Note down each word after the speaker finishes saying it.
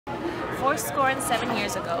Fourscore and 7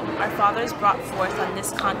 years ago, our fathers brought forth on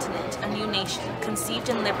this continent a new nation, conceived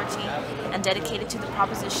in liberty and dedicated to the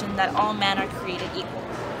proposition that all men are created equal.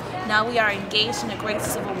 Now we are engaged in a great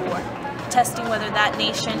civil war, testing whether that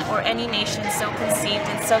nation or any nation so conceived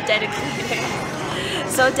and so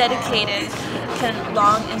dedicated can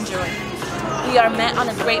long endure. We are met on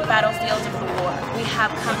a great battlefield of the war. We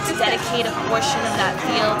have come to dedicate a portion of that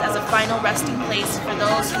field as a final resting place for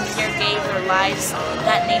those who here gave their lives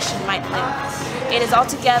that nation might live. It is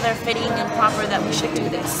altogether fitting and proper that we should do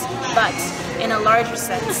this, but in a larger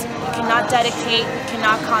sense, we cannot dedicate, we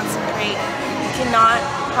cannot consecrate, we cannot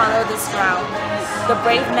hollow this ground. The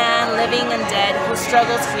brave man, living and dead, who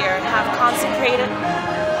struggles here, have consecrated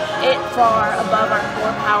it far above our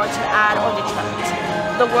poor power to add or detract.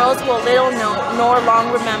 The world will little know nor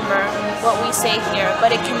long remember what we say here,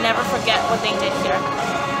 but it can never forget what they did here.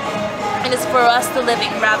 It is for us, the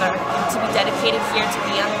living, rather, to be dedicated here to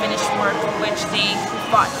the unfinished work which they who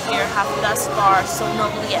fought here have thus far so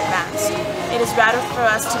nobly advanced. It is rather for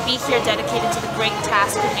us to be here dedicated to the great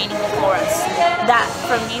task remaining before us, that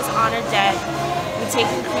from these honored dead we take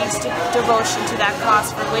increased devotion to that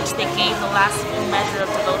cause for which they gave the last full measure of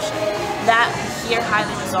devotion, that we here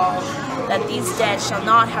highly resolve, that these dead shall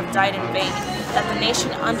not have died in vain, that the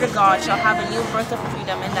nation under God shall have a new birth of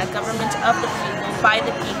freedom, and that government of the people, by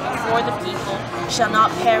the people, for the people, shall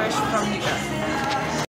not perish from the earth.